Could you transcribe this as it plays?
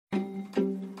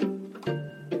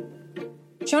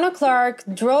Shauna Clark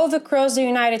drove across the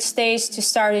United States to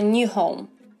start a new home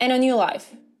and a new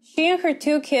life. She and her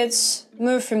 2 kids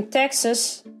moved from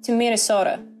Texas to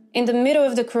Minnesota in the middle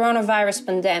of the coronavirus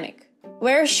pandemic,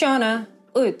 where Shauna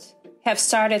would have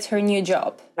started her new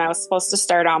job. I was supposed to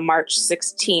start on March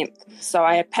 16th. So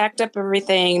I packed up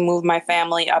everything, moved my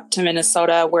family up to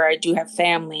Minnesota where I do have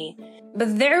family.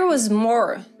 But there was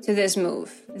more to this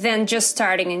move than just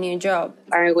starting a new job.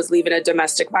 I was leaving a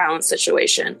domestic violence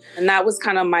situation. And that was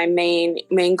kind of my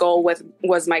main goal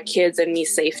was my kids and me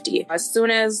safety. As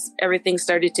soon as everything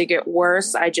started to get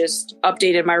worse, I just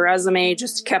updated my resume,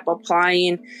 just kept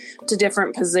applying to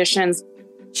different positions.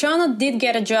 Shauna did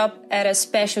get a job at a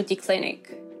specialty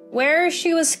clinic where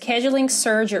she was scheduling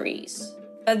surgeries.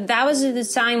 But that was at the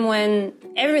time when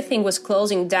everything was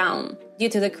closing down due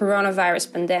to the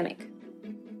coronavirus pandemic.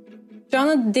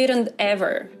 Shauna didn't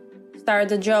ever start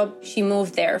the job she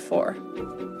moved there for.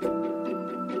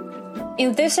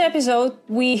 In this episode,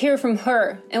 we hear from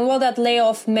her and what that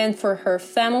layoff meant for her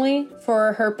family,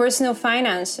 for her personal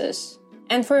finances,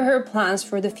 and for her plans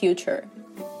for the future.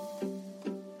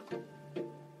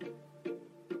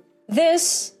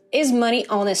 This is Money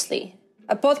Honestly,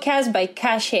 a podcast by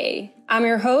Cache. I'm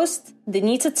your host,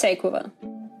 Denita Tekova.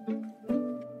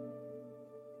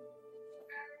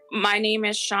 My name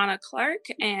is Shauna Clark,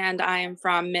 and I am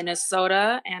from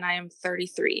Minnesota, and I am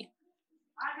 33.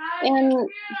 And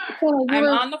I'm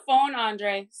on the phone,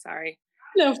 Andre. Sorry.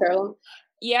 No problem.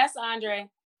 Yes, Andre.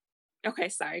 Okay,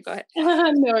 sorry. Go ahead.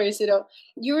 No worries at all.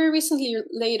 You were recently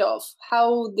laid off.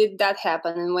 How did that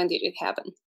happen, and when did it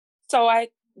happen? So I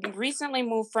recently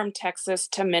moved from Texas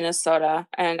to Minnesota,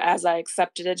 and as I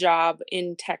accepted a job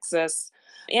in Texas,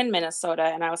 in Minnesota,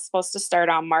 and I was supposed to start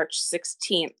on March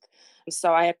 16th.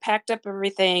 So I packed up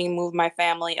everything, moved my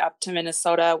family up to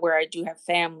Minnesota where I do have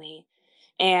family.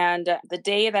 And the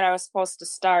day that I was supposed to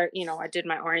start, I did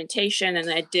my orientation and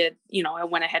I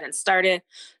went ahead and started.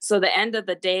 So the end of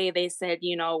the day, they said,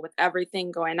 with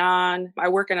everything going on, I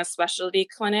work in a specialty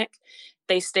clinic.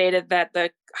 They stated that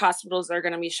the hospitals are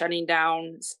going to be shutting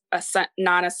down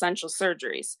non-essential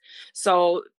surgeries.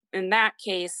 So in that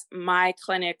case, my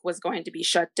clinic was going to be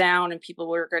shut down and people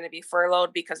were going to be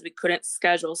furloughed because we couldn't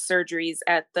schedule surgeries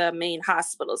at the main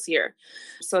hospitals here.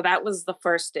 So that was the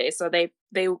first day. So they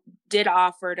did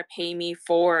offer to pay me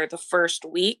for the first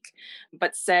week,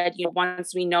 but said,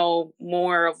 once we know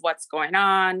more of what's going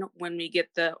on, when we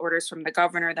get the orders from the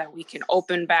governor that we can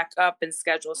open back up and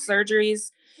schedule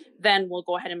surgeries, then we'll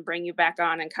go ahead and bring you back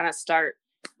on and kind of start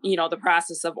the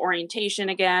process of orientation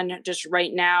again. Just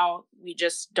right now, we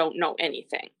just don't know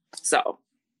anything. So.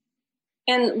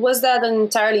 And was that an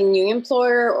entirely new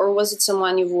employer, or was it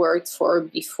someone you've worked for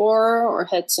before or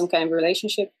had some kind of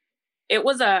relationship? It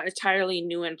was an entirely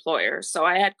new employer. So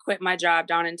I had quit my job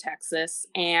down in Texas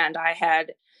and I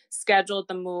had scheduled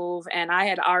the move, and I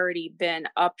had already been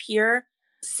up here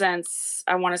since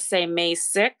I want to say May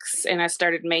 6th, and I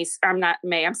started March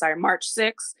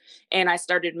 6th, and I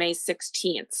started May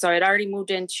 16th. So I'd already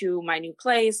moved into my new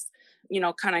place,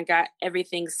 kind of got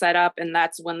everything set up. And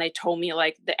that's when they told me,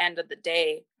 like, the end of the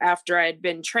day, after I had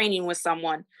been training with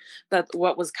someone, that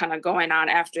what was kind of going on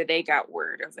after they got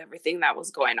word of everything that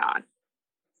was going on.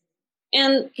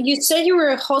 And you said you were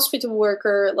a hospital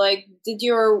worker. Like, did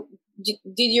your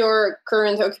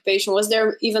current occupation, was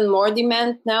there even more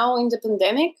demand now in the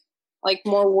pandemic? Like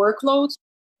more workload?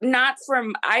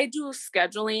 I do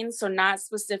scheduling, so not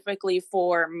specifically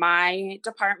for my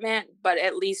department, but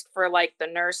at least for like the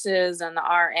nurses and the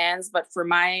RNs. But for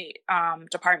my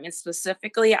department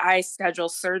specifically, I schedule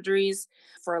surgeries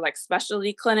for like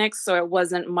specialty clinics. So it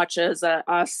wasn't much as a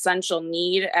essential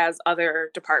need as other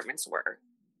departments were.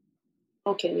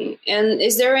 Okay. And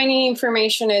is there any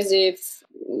information as if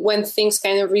when things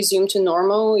kind of resume to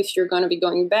normal, if you're going to be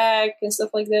going back and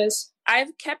stuff like this?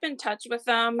 I've kept in touch with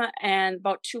them, and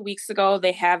about 2 weeks ago,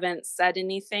 they haven't said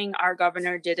anything. Our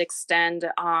governor did extend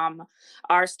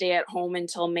our stay at home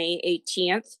until May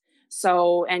 18th.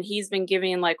 So, and he's been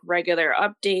giving like regular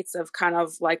updates of kind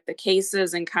of like the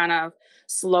cases and kind of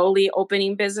slowly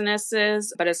opening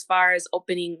businesses. But as far as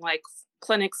opening like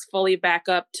clinics fully back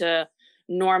up to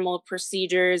normal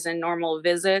procedures and normal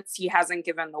visits, he hasn't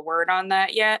given the word on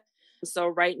that yet. So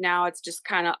right now it's just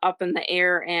kind of up in the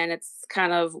air, and it's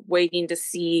kind of waiting to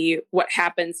see what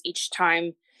happens each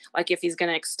time, like if he's going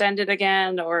to extend it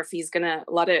again or if he's going to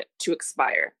let it to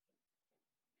expire.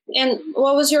 And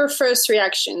what was your first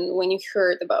reaction when you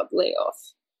heard about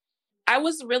layoff? I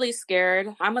was really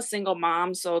scared. I'm a single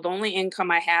mom, so the only income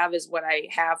I have is what I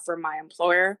have from my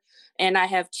employer, and I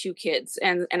have 2 kids,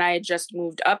 and I had just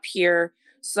moved up here.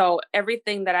 So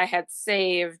everything that I had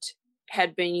saved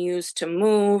had been used to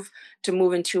move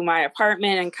into my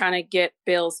apartment and kind of get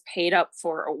bills paid up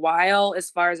for a while, as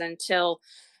far as until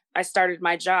I started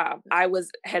my job.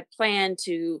 Had planned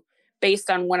to, based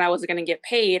on when I was going to get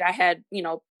paid, I had,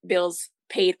 bills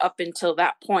paid up until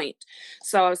that point.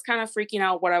 So I was kind of freaking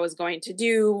out what I was going to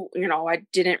do. I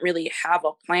didn't really have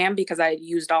a plan because I had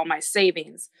used all my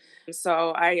savings.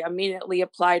 So I immediately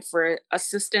applied for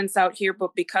assistance out here,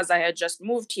 but because I had just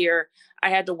moved here, I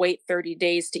had to wait 30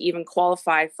 days to even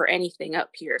qualify for anything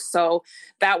up here. So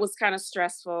that was kind of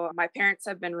stressful. My parents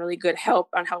have been really good help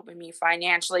on helping me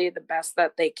financially the best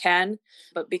that they can.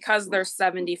 But because they're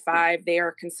 75, they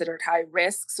are considered high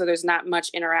risk. So there's not much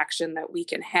interaction that we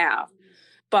can have.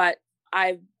 But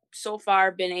I've so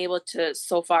far been able to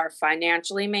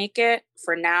financially make it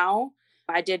for now.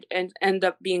 I did end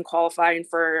up being qualifying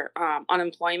for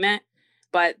unemployment,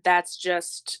 but that's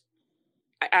just,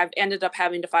 I've ended up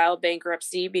having to file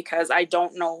bankruptcy because I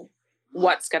don't know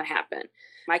what's going to happen.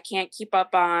 I can't keep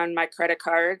up on my credit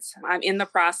cards. I'm in the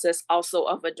process also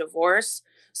of a divorce.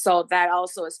 So that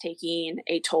also is taking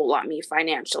a toll on me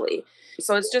financially.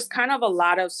 So it's just kind of a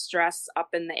lot of stress up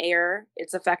in the air.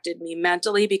 It's affected me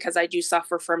mentally because I do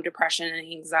suffer from depression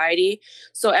and anxiety.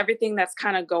 So everything that's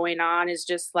kind of going on is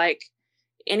just like,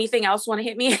 anything else want to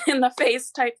hit me in the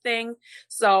face type thing.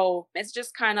 So it's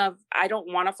just kind of, I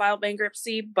don't want to file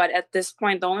bankruptcy, but at this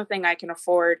point, the only thing I can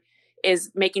afford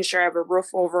is making sure I have a roof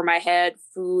over my head,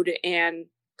 food, and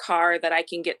car that I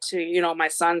can get to, my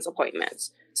son's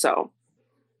appointments. So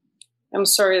I'm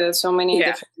sorry that so many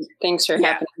different things are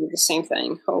happening at the same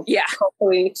thing.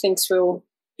 Hopefully things will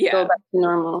go back to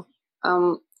normal.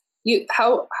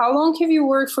 How long have you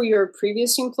worked for your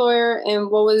previous employer,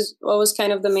 and what was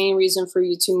kind of the main reason for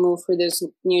you to move for this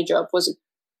new job? Was it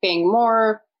paying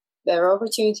more, better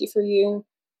opportunity for you?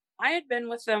 I had been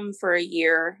with them for a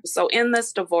year. So in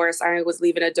this divorce, I was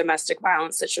leaving a domestic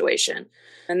violence situation.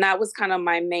 And that was kind of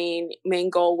my main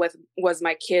goal was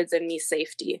my kids and me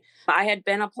safety. I had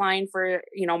been applying for,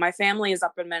 my family is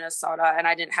up in Minnesota and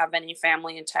I didn't have any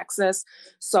family in Texas.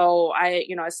 So I,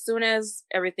 as soon as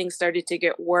everything started to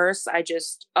get worse, I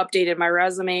just updated my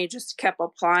resume, just kept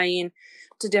applying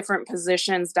to different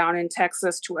positions down in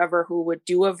Texas to whoever who would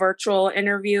do a virtual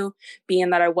interview, being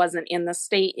that I wasn't in the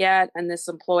state yet. And this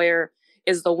employer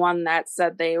is the one that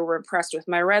said they were impressed with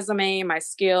my resume, my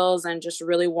skills, and just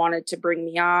really wanted to bring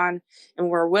me on and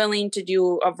were willing to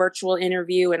do a virtual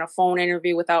interview and a phone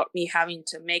interview without me having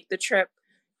to make the trip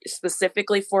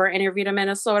specifically for an interview to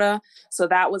Minnesota. So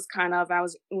that was kind of,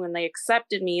 when they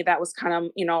accepted me, that was kind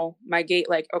of, my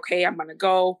gate, like, okay, I'm going to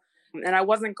go. And I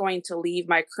wasn't going to leave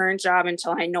my current job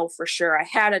until I know for sure I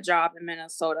had a job in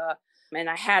Minnesota and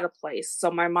I had a place.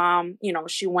 So my mom,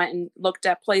 she went and looked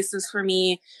at places for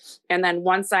me. And then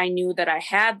once I knew that I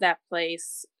had that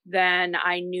place, then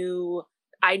I knew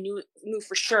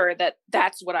for sure that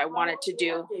that's what I wanted to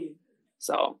do.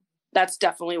 So that's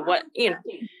definitely what,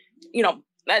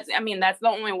 that's the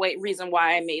only reason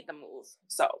why I made the move.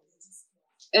 So.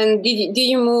 And did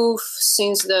you move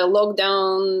since the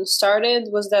lockdown started?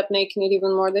 Was that making it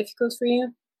even more difficult for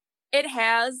you? It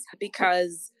has,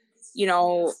 because,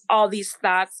 all these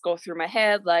thoughts go through my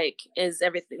head. Like, is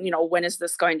everything, when is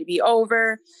this going to be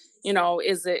over? Am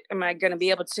I going to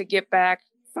be able to get back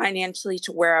financially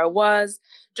to where I was?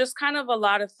 Just kind of a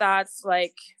lot of thoughts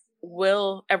like,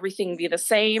 will everything be the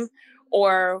same?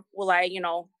 Or will I,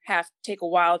 have to take a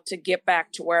while to get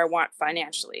back to where I want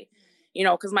financially?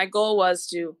 Because my goal was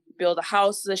to build a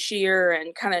house this year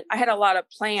and I had a lot of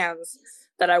plans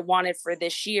that I wanted for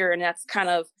this year. And that's kind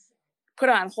of put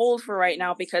on hold for right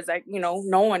now because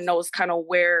no one knows kind of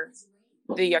where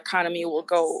the economy will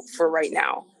go for right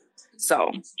now.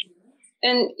 So.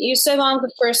 And you said one of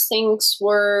the first things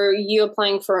were you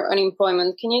applying for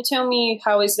unemployment. Can you tell me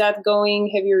how is that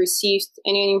going? Have you received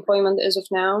any unemployment as of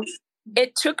now?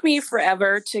 It took me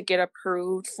forever to get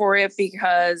approved for it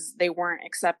because they weren't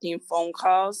accepting phone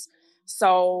calls.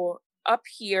 So up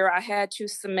here, I had to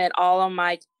submit all of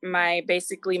my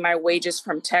wages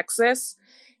from Texas.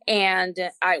 And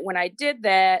when I did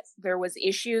that, there was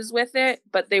issues with it,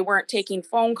 but they weren't taking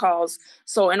phone calls.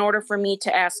 So in order for me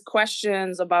to ask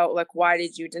questions about like, why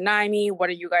did you deny me? What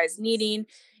are you guys needing?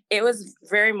 It was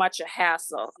very much a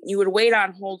hassle. You would wait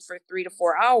on hold for 3 to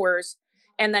 4 hours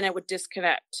and then it would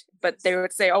disconnect. But they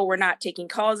would say, oh, we're not taking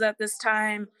calls at this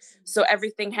time. So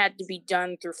everything had to be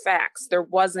done through fax. There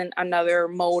wasn't another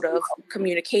mode of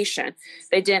communication.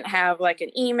 They didn't have like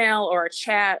an email or a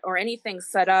chat or anything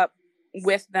set up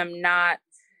with them not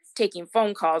taking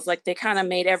phone calls. Like they kind of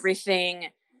made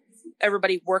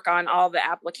everybody work on all the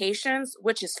applications,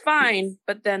 which is fine,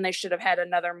 but then they should have had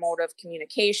another mode of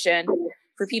communication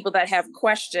for people that have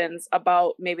questions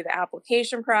about maybe the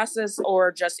application process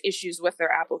or just issues with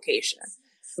their application.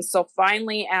 So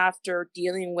finally, after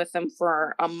dealing with them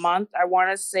for a month, I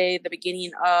want to say the beginning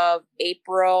of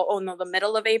April, the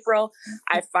middle of April,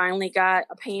 I finally got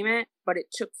a payment, but it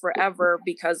took forever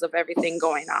because of everything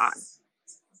going on.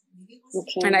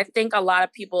 Okay. And I think a lot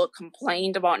of people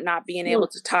complained about not being able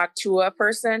to talk to a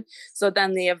person. So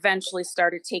then they eventually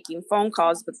started taking phone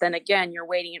calls. But then again, you're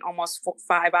waiting almost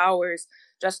 5 hours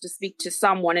just to speak to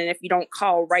someone. And if you don't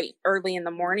call right early in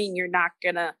the morning, you're not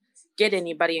going to get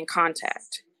anybody in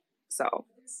contact. So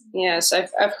yes,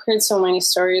 I've heard so many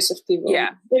stories of people.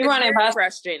 Yeah, it's very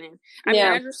frustrating. I mean,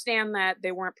 I understand that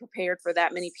they weren't prepared for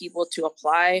that many people to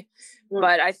apply,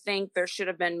 but I think there should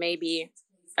have been maybe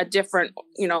a different,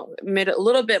 a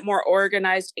little bit more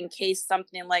organized in case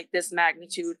something like this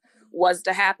magnitude was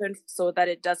to happen, so that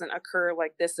it doesn't occur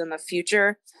like this in the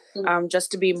future. Just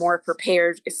to be more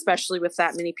prepared, especially with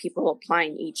that many people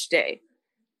applying each day.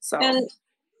 So. And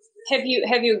have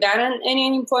you gotten any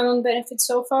unemployment benefits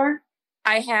so far?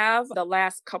 I have the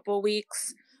last couple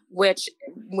weeks, which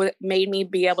made me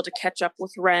be able to catch up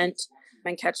with rent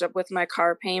and catch up with my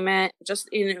car payment, just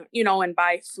and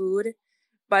buy food.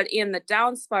 But in the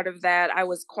downside of that, I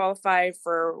was qualified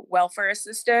for welfare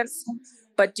assistance,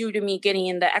 but due to me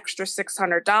getting the extra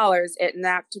 $600, it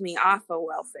knocked me off of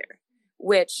welfare,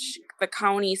 which the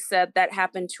county said that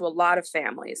happened to a lot of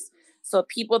families. So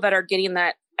people that are getting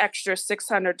that extra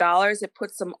 $600, it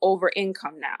puts them over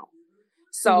income now.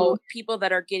 So people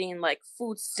that are getting like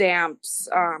food stamps,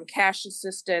 cash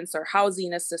assistance, or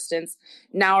housing assistance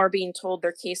now are being told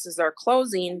their cases are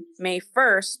closing May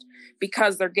 1st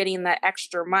because they're getting that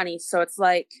extra money. So it's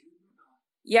like,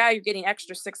 yeah, you're getting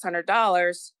extra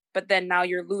 $600, but then now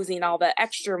you're losing all the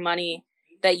extra money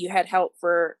that you had help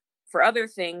for other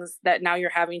things that now you're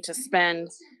having to spend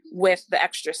with the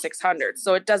extra $600.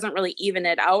 So it doesn't really even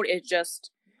it out. It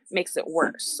just makes it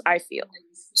worse, I feel.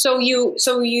 So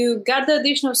you got the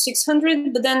additional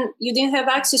 $600, but then you didn't have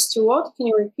access to what? Can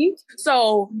you repeat?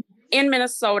 So in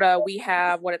Minnesota, we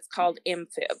have what it's called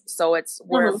MFIB. So it's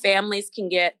where families can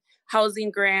get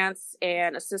housing grants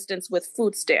and assistance with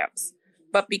food stamps.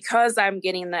 But because I'm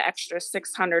getting the extra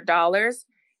 $600,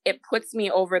 it puts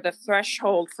me over the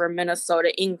threshold for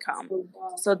Minnesota income.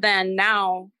 So then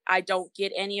now I don't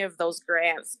get any of those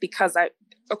grants because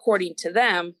according to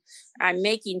them, I'm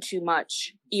making too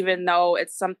much, even though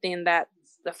it's something that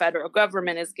the federal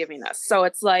government is giving us. So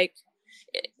it's like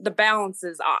the balance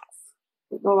is off.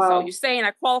 Oh, wow. So you're saying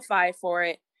I qualify for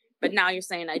it, but now you're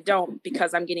saying I don't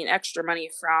because I'm getting extra money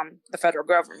from the federal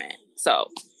government. So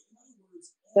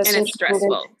that's and it's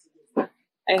stressful.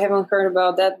 I haven't heard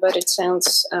about that, but it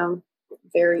sounds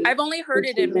very... I've only heard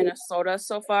it in Minnesota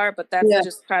so far, but that's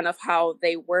just kind of how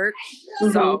they work.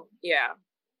 So, yeah.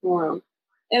 Wow.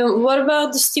 And what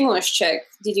about the stimulus check?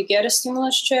 Did you get a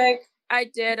stimulus check? I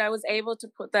did. I was able to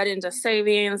put that into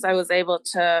savings. I was able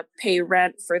to pay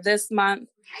rent for this month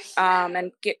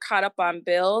and get caught up on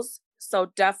bills. So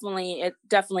it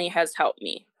definitely has helped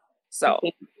me. So.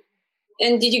 Okay.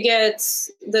 And did you get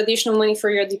the additional money for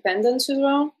your dependents as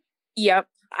well? Yep.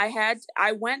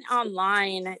 I went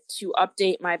online to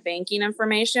update my banking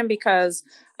information because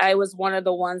I was one of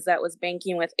the ones that was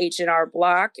banking with H&R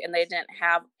Block and they didn't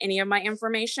have any of my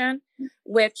information,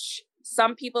 which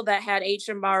some people that had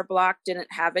H&R Block didn't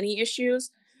have any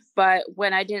issues. But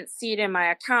when I didn't see it in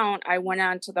my account, I went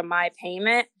on to the My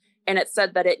Payment and it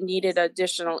said that it needed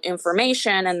additional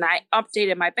information and I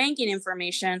updated my banking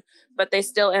information, but they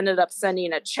still ended up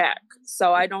sending a check.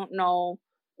 So I don't know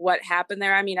what happened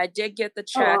there. I mean, I did get the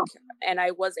check and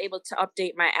I was able to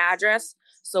update my address.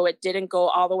 So it didn't go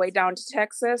all the way down to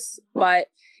Texas, but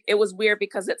it was weird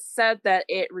because it said that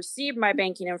it received my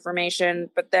banking information.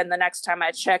 But then the next time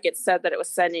I checked, it said that it was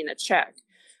sending a check.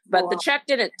 But the check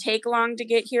didn't take long to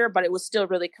get here, but it was still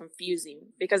really confusing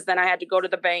because then I had to go to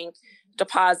the bank,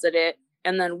 deposit it,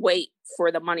 and then wait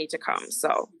for the money to come.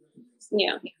 So,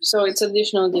 yeah. So it's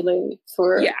additional delay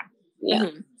for... Yeah.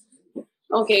 Mm-hmm.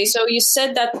 Okay, so you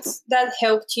said that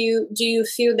helped you. Do you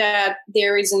feel that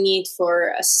there is a need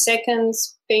for a second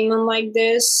payment like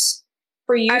this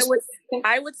for you?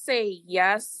 I would say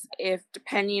yes,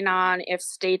 depending on if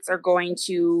states are going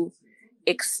to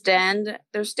extend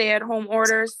their stay-at-home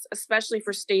orders, especially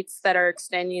for states that are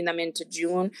extending them into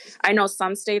June. I know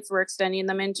some states were extending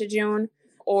them into June,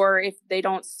 or if they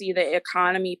don't see the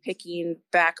economy picking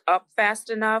back up fast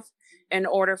enough in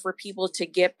order for people to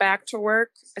get back to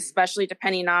work, especially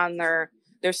depending on their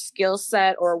skill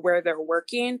set or where they're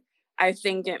working. I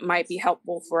think it might be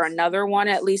helpful for another one,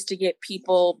 at least to get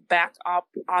people back up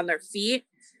on their feet.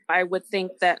 I would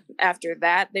think that after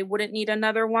that, they wouldn't need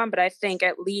another one. But I think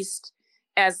at least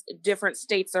as different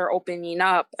states are opening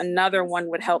up, another one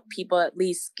would help people at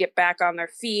least get back on their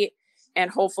feet. And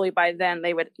hopefully by then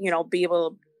they would,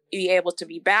 be able to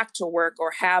be back to work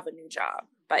or have a new job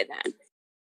by then.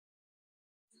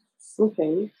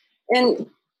 Okay. And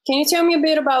can you tell me a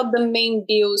bit about the main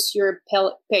bills you're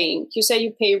paying? You say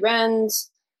you pay rent.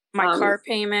 My car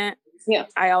payment. Yeah.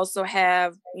 I also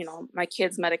have, my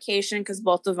kids' medication because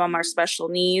both of them are special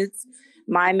needs.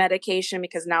 My medication,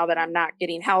 because now that I'm not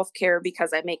getting health care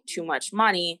because I make too much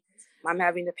money, I'm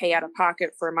having to pay out of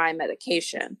pocket for my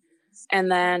medication.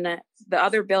 And then the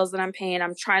other bills that I'm paying,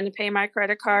 I'm trying to pay my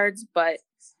credit cards, but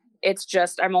it's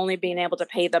just I'm only being able to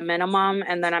pay the minimum.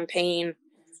 And then I'm paying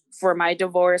for my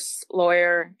divorce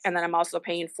lawyer. And then I'm also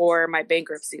paying for my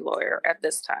bankruptcy lawyer at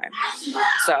this time.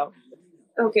 So.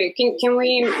 Okay. Can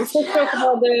we first talk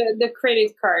about the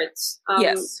credit cards?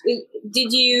 Yes.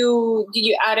 Did you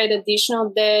add additional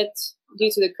debt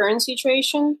due to the current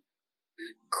situation?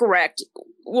 Correct.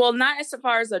 Well, not as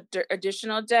far as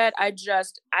additional debt. I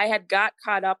had got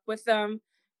caught up with them,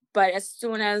 but as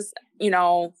soon as,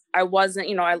 I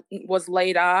wasn't, I was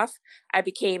laid off, I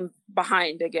became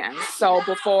behind again. So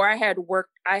before I had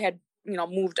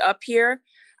moved up here,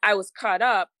 I was caught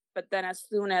up. But then as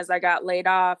soon as I got laid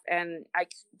off and I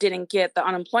didn't get the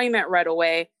unemployment right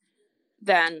away,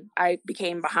 then I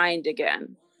became behind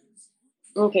again.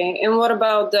 Okay. And what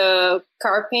about the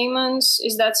car payments?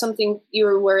 Is that something you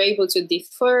were able to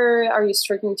defer? Are you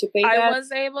struggling to pay that? I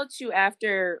was able to,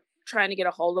 after trying to get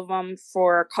a hold of them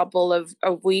for a couple of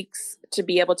weeks, to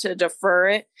be able to defer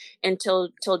it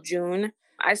until June.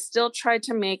 I still tried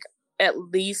to make at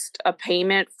least a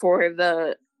payment for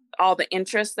all the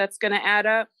interest that's going to add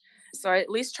up. So I at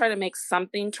least try to make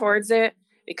something towards it,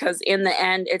 because in the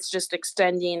end, it's just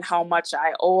extending how much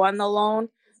I owe on the loan.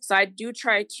 So I do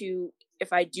try to,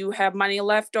 if I do have money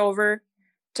left over,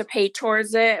 to pay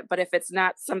towards it. But if it's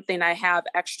not something I have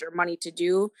extra money to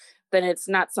do, then it's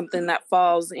not something that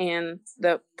falls in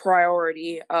the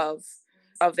priority of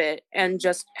it. And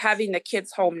just having the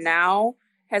kids home now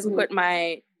has put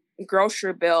my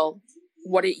grocery bill,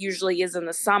 what it usually is in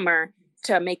the summer,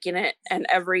 to making it an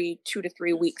every 2 to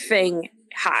 3 week thing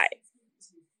high.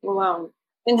 Wow.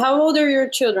 And how old are your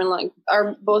children? Like,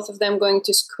 are both of them going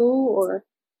to school or?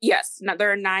 Yes,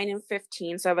 they're 9 and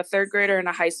 15. So I have a third grader and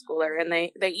a high schooler, and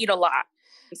they eat a lot.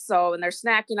 So, and they're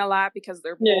snacking a lot because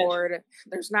they're bored.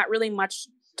 There's not really much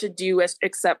to do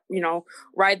except,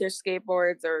 ride their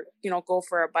skateboards or, go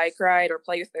for a bike ride or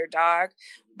play with their dog.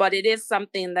 But it is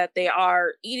something that they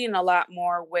are eating a lot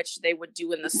more, which they would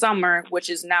do in the summer, which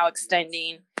is now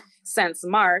extending since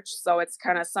March. So it's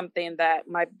kind of something that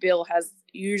my bill has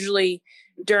usually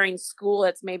during school,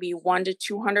 it's maybe $100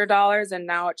 to $200. And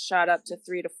now it's shot up to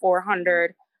 $300 to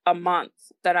 $400 a month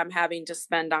that I'm having to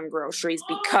spend on groceries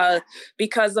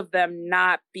because of them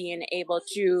not being able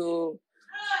to,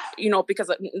 because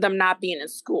of them not being in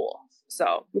school.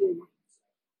 So.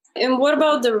 And what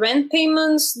about the rent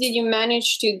payments? Did you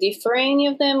manage to defer any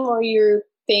of them, or you're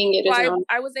paying it as well?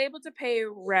 I was able to pay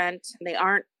rent. They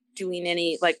aren't doing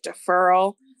any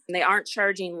deferral, and they aren't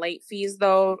charging late fees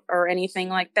though, or anything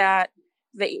like that.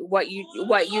 What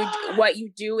you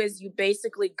do is you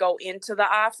basically go into the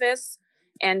office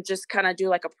and just kind of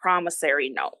do a promissory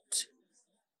note.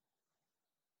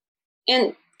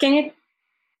 And can you?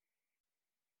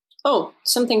 Oh,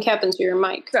 something happened to your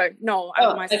mic. Sorry, no,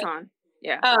 my son.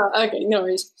 Yeah. Oh, okay, no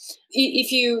worries.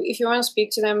 If you want to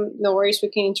speak to them, no worries. We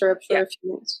can interrupt for a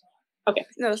few minutes. Okay.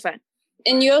 No, that's fine.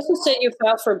 And you also said you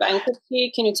filed for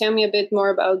bankruptcy. Can you tell me a bit more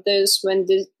about this? When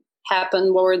this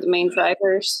happened? What were the main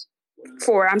drivers?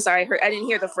 I'm sorry, I didn't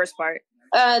hear the first part.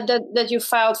 That you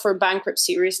filed for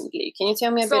bankruptcy recently. Can you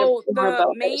tell me a bit more about this? So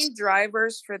the main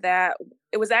drivers for that,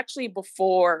 it was actually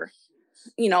before,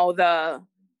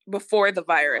 before the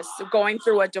virus, going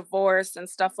through a divorce and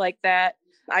stuff like that.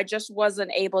 I just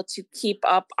wasn't able to keep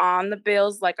up on the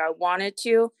bills like I wanted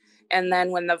to. And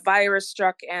then when the virus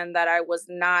struck and that I was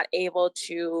not able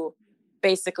to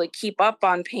basically keep up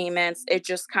on payments, it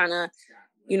just kind of,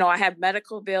 I had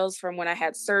medical bills from when I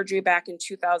had surgery back in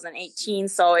 2018.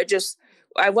 So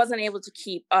I wasn't able to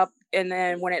keep up. And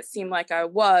then when it seemed like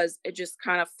it just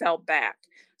kind of fell back.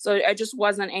 So I just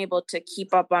wasn't able to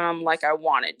keep up on them like I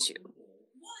wanted to.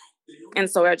 And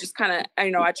so I just kind of,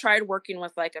 I tried working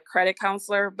with a credit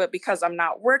counselor, but because I'm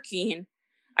not working,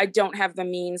 I don't have the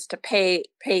means to pay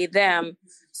them.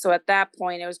 So at that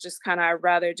point, it was just kind of, I'd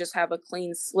rather just have a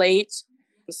clean slate.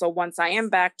 So once I am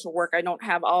back to work, I don't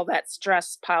have all that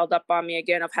stress piled up on me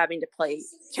again of having to play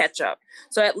catch up.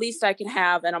 So at least I can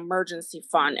have an emergency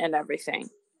fund and everything.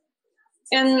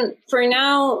 And for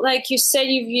now, like you said,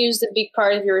 you've used a big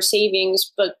part of your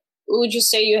savings, but would you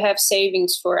say you have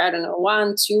savings for, I don't know,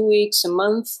 1, 2 weeks, a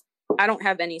month? I don't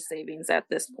have any savings at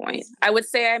this point. I would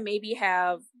say I maybe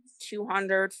have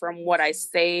 200 from what I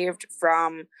saved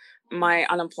from my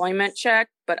unemployment check.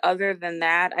 But other than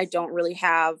that, I don't really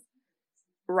have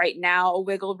right now a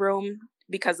wiggle room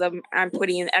because I'm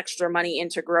putting extra money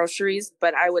into groceries.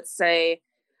 But I would say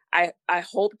I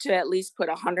hope to at least put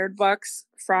 $100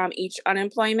 from each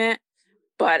unemployment.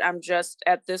 But I'm just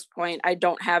at this point, I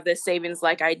don't have the savings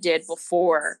like I did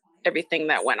before everything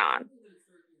that went on.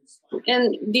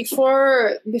 And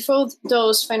before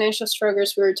those financial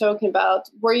struggles we were talking about,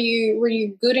 were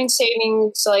you good in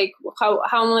savings? Like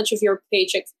how much of your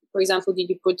paycheck, for example, did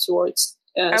you put towards?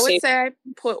 I would say I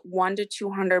put $100 to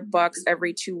 $200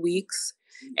 every 2 weeks,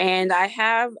 and I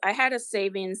had a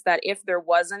savings that if there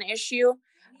was an issue,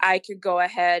 I could go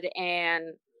ahead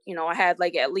and I had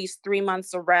like at least 3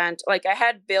 months of rent. Like I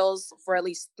had bills for at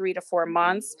least 3 to 4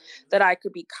 months that I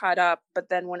could be caught up. But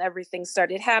then when everything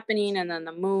started happening and then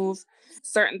the move,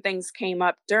 certain things came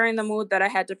up during the move that I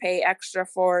had to pay extra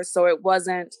for. So it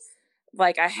wasn't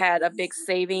like I had a big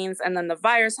savings, and then the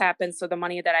virus happened. So the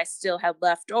money that I still had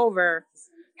left over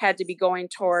had to be going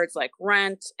towards like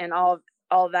rent and all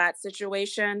that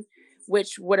situation,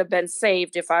 which would have been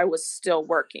saved if I was still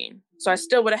working. So I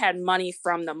still would have had money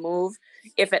from the move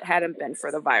if it hadn't been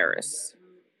for the virus.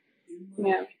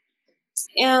 Yeah.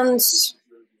 And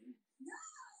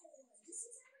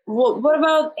what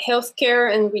about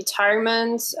healthcare and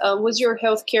retirement? Was your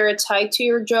healthcare tied to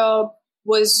your job?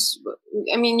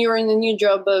 You're in a new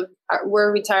job, but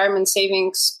were retirement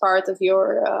savings part of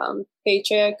your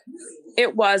paycheck?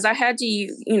 It was. I had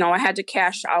to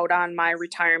cash out on my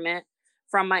retirement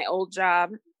from my old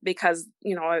job because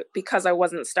I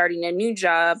wasn't starting a new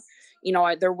job.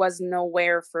 There was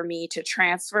nowhere for me to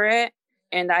transfer it,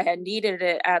 and I had needed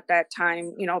it at that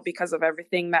time, because of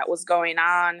everything that was going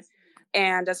on.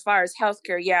 And as far as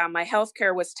healthcare, yeah, my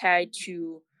healthcare was tied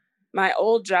to my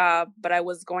old job, but I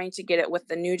was going to get it with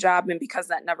the new job. And because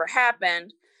that never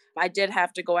happened, I did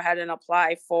have to go ahead and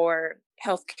apply for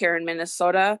healthcare in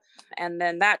Minnesota. And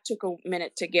then that took a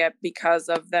minute to get because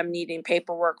of them needing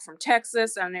paperwork from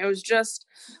Texas. And it was just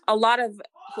a lot of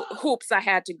hoops I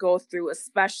had to go through,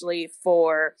 especially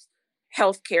for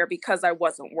healthcare because I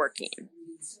wasn't working.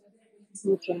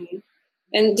 Okay.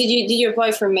 And did you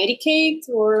apply for Medicaid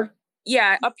or?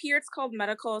 Yeah, up here it's called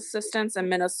medical assistance and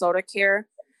Minnesota Care.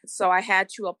 So I had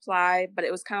to apply, but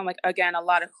it was kind of like, again, a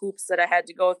lot of hoops that I had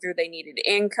to go through. They needed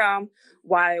income,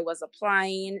 why I was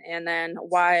applying, and then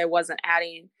why I wasn't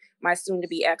adding my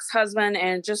soon-to-be ex-husband,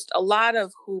 and just a lot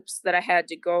of hoops that I had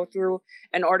to go through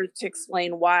in order to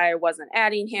explain why I wasn't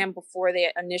adding him before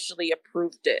they initially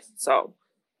approved it. So.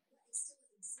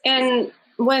 And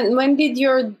when did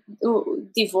your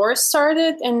divorce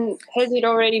started, and had it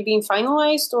already been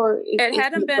finalized, or it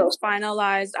hadn't been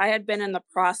finalized? I had been in the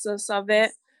process of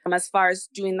it as far as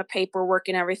doing the paperwork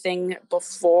and everything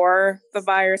before the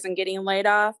virus and getting laid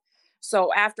off.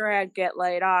 So after I get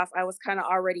laid off, I was kind of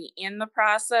already in the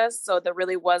process. So there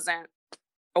really wasn't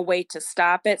a way to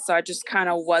stop it. So I just kind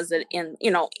of wasn't in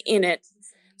it.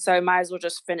 So I might as well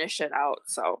just finish it out.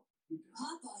 So.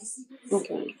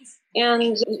 Okay.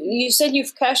 And you said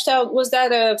you've cashed out. Was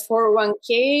that a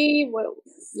 401k? It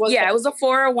was a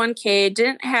 401k. It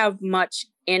didn't have much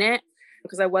in it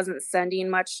because I wasn't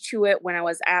sending much to it when I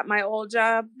was at my old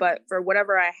job. But for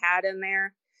whatever I had in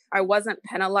there, I wasn't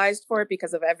penalized for it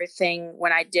because of everything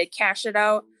when I did cash it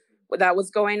out that was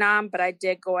going on. But I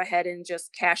did go ahead and just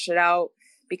cash it out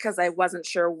because I wasn't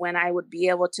sure when I would be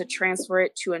able to transfer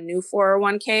it to a new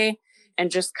 401k, and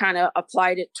just kind of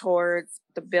applied it towards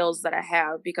the bills that I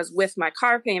have, because with my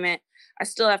car payment, I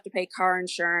still have to pay car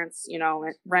insurance,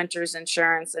 renter's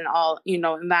insurance and all,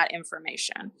 and that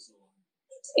information.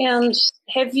 And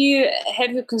have you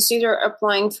considered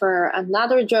applying for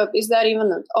another job? Is that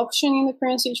even an option in the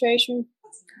current situation?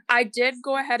 I did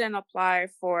go ahead and apply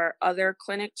for other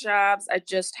clinic jobs. I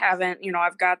just haven't,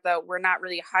 I've got we're not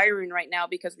really hiring right now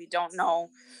because we don't know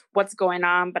what's going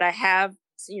on, but I have,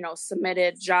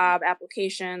 submitted job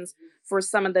applications for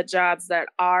some of the jobs that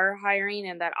are hiring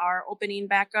and that are opening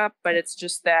back up. But it's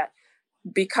just that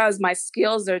because my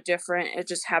skills are different, it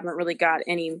just haven't really got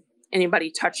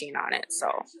anybody touching on it. So.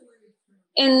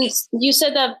 And you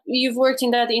said that you've worked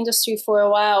in that industry for a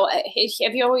while.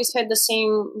 Have you always had the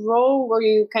same role? Were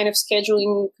you kind of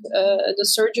scheduling the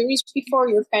surgeries before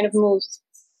you've kind of moved?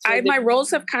 My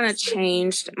roles have kind of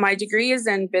changed. My degree is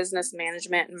in business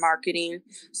management and marketing.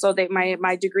 So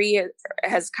my degree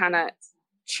has kind of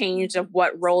changed of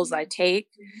what roles I take.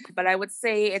 But I would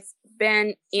say it's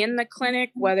been in the clinic,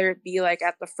 whether it be like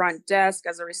at the front desk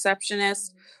as a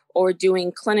receptionist or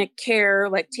doing clinic care,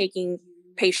 like taking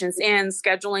patients in,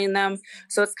 scheduling them.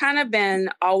 So it's kind of been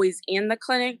always in the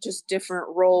clinic, just different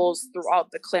roles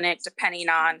throughout the clinic, depending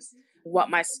on what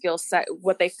my skill set,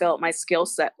 what they felt my skill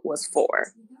set was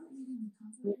for.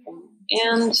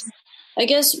 And I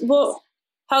guess, well,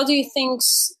 how do you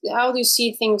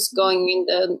see things going in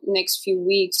the next few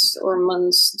weeks or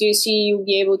months? Do you see you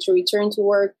be able to return to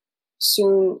work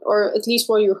soon, or at least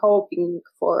what you're hoping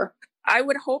for? I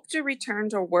would hope to return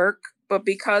to work, but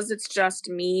because it's just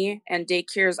me and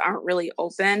daycares aren't really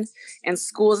open and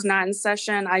school's not in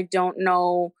session, I don't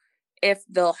know if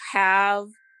they'll have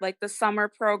like the summer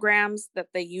programs that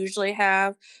they usually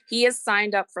have. He is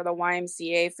signed up for the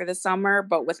YMCA for the summer,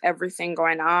 but with everything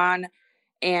going on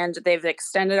and they've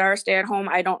extended our stay at home,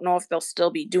 I don't know if they'll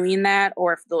still be doing that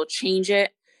or if they'll change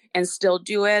it and still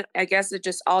do it. I guess it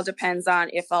just all depends on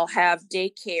if I'll have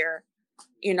daycare,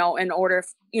 in order,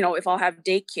 if I'll have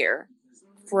daycare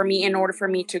in order for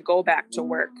me to go back to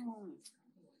work.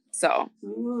 So,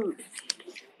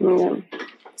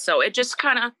 so it just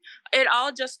it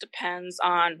all just depends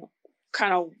on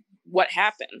kind of what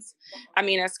happens. I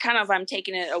mean, it's kind of, I'm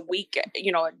taking it a week,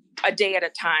 a day at a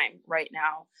time right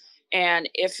now. And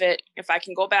if I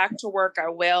can go back to work, I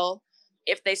will.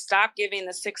 If they stop giving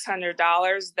the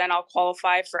 $600, then I'll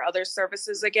qualify for other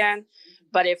services again.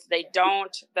 But if they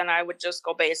don't, then I would just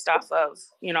go based off of,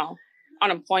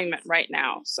 unemployment right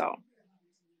now. So.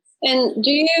 And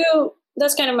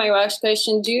that's kind of my last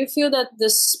question. Do you feel that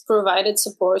this provided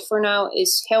support for now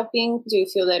is helping? Do you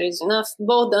feel that is enough?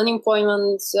 Both the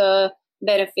unemployment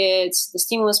benefits, the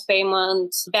stimulus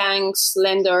payment, banks,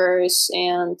 lenders,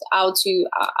 and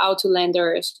auto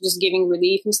lenders just giving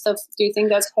relief and stuff. Do you think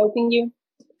that's helping you?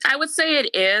 I would say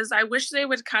it is. I wish they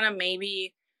would kind of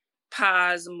maybe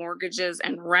pause mortgages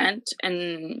and rent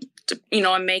and,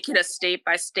 and make it a state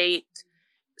by state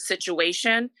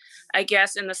situation. I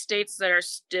guess in the states that are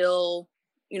still,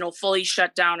 fully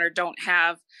shut down or don't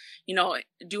have,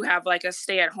 do have like a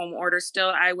stay at home order still,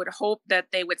 I would hope that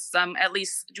they would at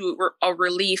least do a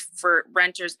relief for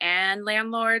renters and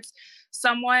landlords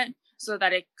somewhat, so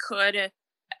that it could at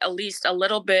least a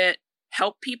little bit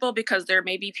help people, because there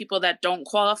may be people that don't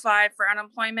qualify for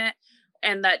unemployment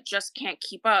and that just can't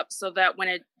keep up, so that when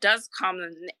it does come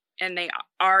and they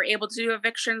are able to do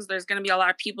evictions, there's going to be a lot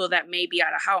of people that may be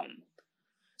out of home.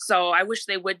 So I wish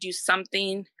they would do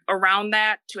something around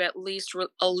that to at least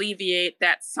alleviate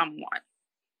that somewhat.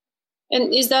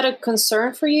 And is that a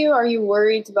concern for you? Are you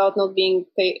worried about not being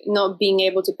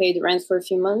able to pay the rent for a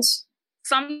few months?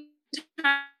 Sometimes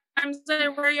I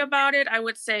worry about it. I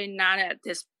would say not at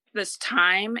this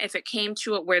time. If it came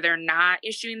to it where they're not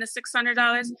issuing the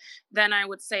 $600, then I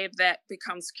would say that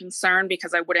becomes concern,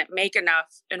 because I wouldn't make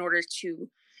enough in order to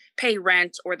pay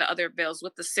rent or the other bills.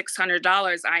 With the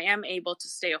 $600, I am able to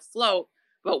stay afloat,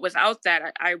 but without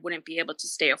that, I wouldn't be able to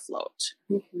stay afloat.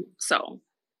 Mm-hmm. So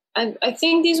I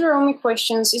think these were only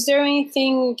questions. Is there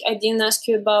anything I didn't ask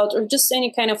you about, or just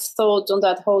any kind of thought on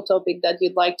that whole topic that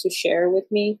you'd like to share with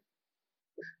me?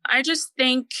 I just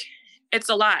think it's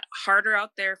a lot harder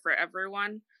out there for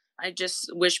everyone. I just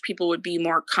wish people would be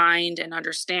more kind and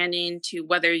understanding to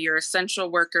whether you're an essential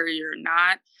worker or you're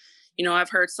not.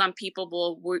 I've heard some people,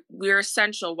 well, we're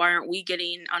essential. Why aren't we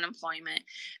getting unemployment?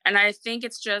 And I think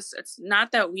it's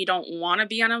not that we don't want to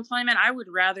be unemployment. I would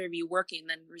rather be working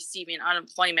than receiving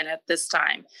unemployment at this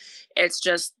time. It's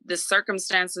just the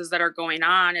circumstances that are going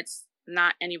on. It's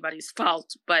not anybody's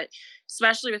fault, but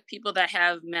especially with people that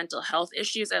have mental health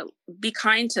issues, be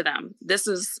kind to them. This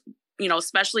is,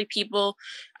 especially people,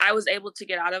 I was able to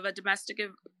get out of a domestic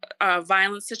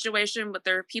violence situation, but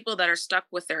there are people that are stuck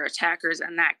with their attackers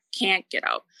and that can't get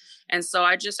out. And so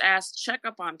I just asked, check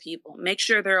up on people, make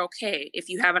sure they're okay. If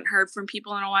you haven't heard from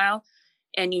people in a while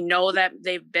and you know that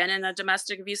they've been in a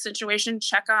domestic abuse situation,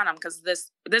 check on them, because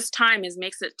this time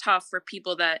makes it tough for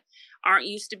people that aren't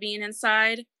used to being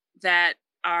inside, that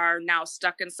are now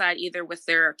stuck inside either with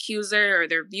their accuser or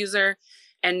their abuser.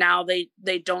 And now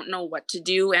they don't know what to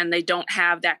do, and they don't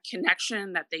have that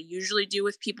connection that they usually do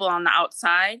with people on the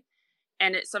outside.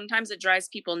 And sometimes it drives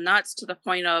people nuts to the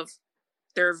point of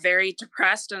they're very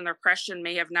depressed, and their depression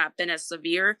may have not been as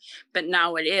severe, but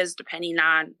now it is, depending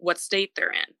on what state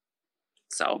they're in.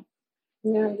 So.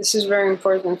 Yeah, this is very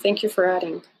important. Thank you for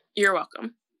adding. You're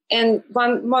welcome. And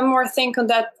one more thing on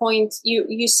that point,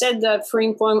 you said that for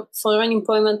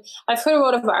unemployment, I've heard a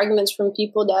lot of arguments from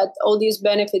people that all these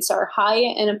benefits are high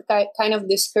and kind of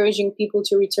discouraging people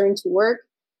to return to work,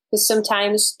 because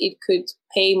sometimes it could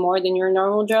pay more than your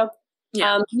normal job.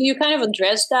 Yeah. You kind of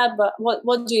addressed that, but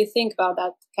what do you think about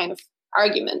that kind of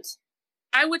argument?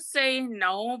 I would say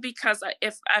no, because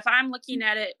if I'm looking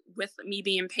at it with me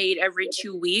being paid every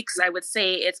 2 weeks, I would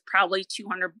say it's probably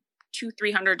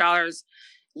 $300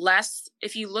 less.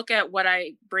 If you look at what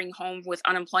I bring home with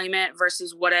unemployment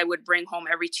versus what I would bring home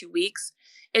every 2 weeks,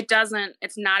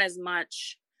 it's not as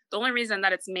much. The only reason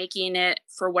that it's making it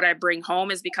for what I bring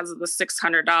home is because of the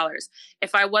 $600.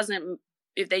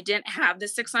 If they didn't have the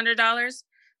 $600,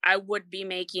 I would be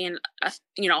making,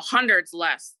 hundreds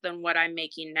less than what I'm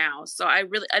making now. So I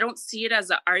don't see it as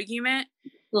an argument,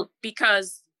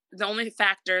 because the only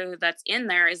factor that's in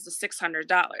there is the $600.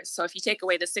 So if you take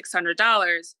away the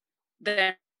 $600,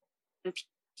 then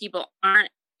people aren't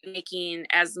making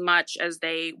as much as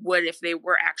they would if they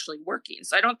were actually working.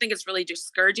 So I don't think it's really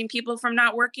discouraging people from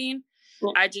not working.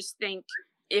 I just think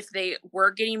if they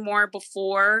were getting more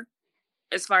before,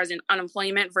 as far as in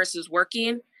unemployment versus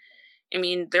working, I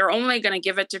mean, they're only going to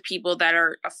give it to people that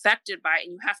are affected by it.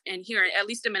 And here, at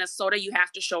least in Minnesota, you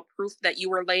have to show proof that you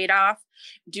were laid off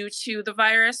due to the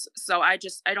virus. So I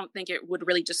don't think it would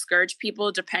really discourage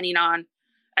people, depending on,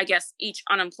 I guess, each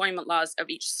unemployment laws of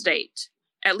each state.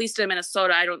 At least in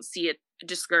Minnesota, I don't see it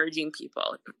discouraging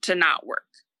people to not work.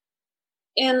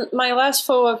 And my last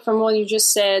follow-up from what you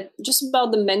just said, just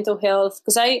about the mental health,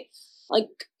 because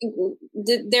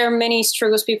there are many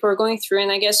struggles people are going through,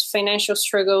 and I guess financial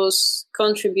struggles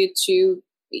contribute to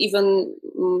even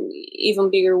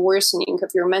bigger worsening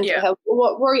of your mental health.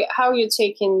 How are you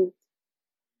taking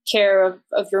care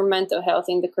of your mental health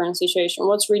in the current situation?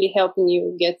 What's really helping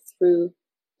you get through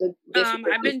the difficulties?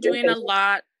 I've been doing a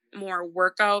lot more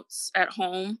workouts at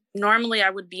home. Normally I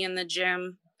would be in the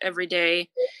gym every day,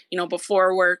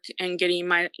 before work, and getting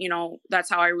my, that's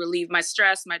how I relieve my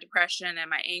stress, my depression, and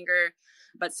my anger.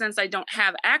 But since I don't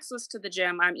have access to the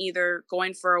gym, I'm either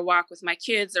going for a walk with my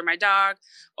kids or my dog,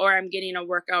 or I'm getting a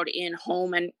workout in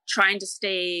home and trying to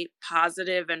stay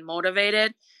positive and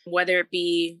motivated, whether it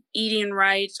be eating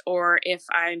right, or if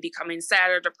I'm becoming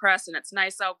sad or depressed and it's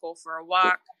nice out, go for a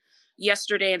walk.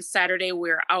 Yesterday and Saturday, we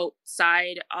were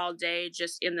outside all day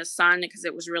just in the sun because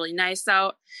it was really nice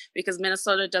out, because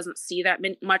Minnesota doesn't see that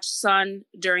much sun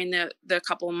during the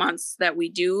couple of months that we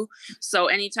do. So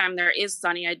anytime there is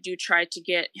sunny, I do try to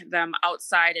get them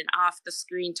outside and off the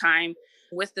screen time.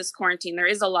 With this quarantine, there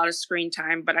is a lot of screen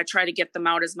time, but I try to get them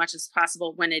out as much as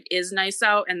possible when it is nice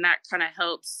out. And that kind of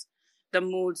helps the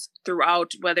moods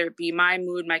throughout, whether it be my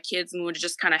mood, my kids' mood, it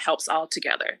just kind of helps all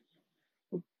together.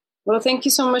 Well, thank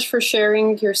you so much for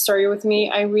sharing your story with me.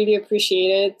 I really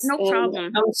appreciate it. No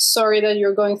problem. I'm sorry that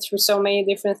you're going through so many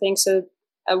different things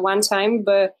at one time,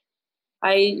 but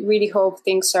I really hope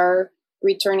things are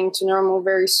returning to normal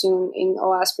very soon in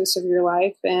all aspects of your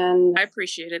life. And I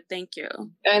appreciate it. Thank you.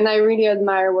 And I really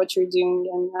admire what you're doing.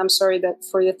 And I'm sorry that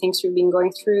for the things you've been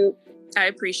going through. I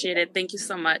appreciate it. Thank you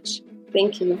so much.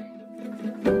 Thank you.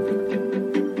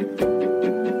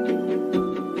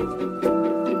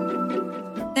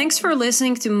 Thanks for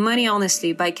listening to Money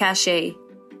Honestly by Cache.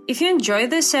 If you enjoyed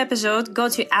this episode, go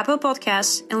to Apple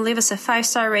Podcasts and leave us a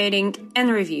 5-star rating and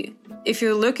review. If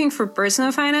you're looking for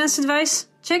personal finance advice,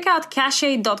 check out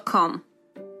Cache.com.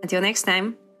 Until next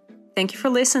time, thank you for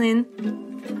listening.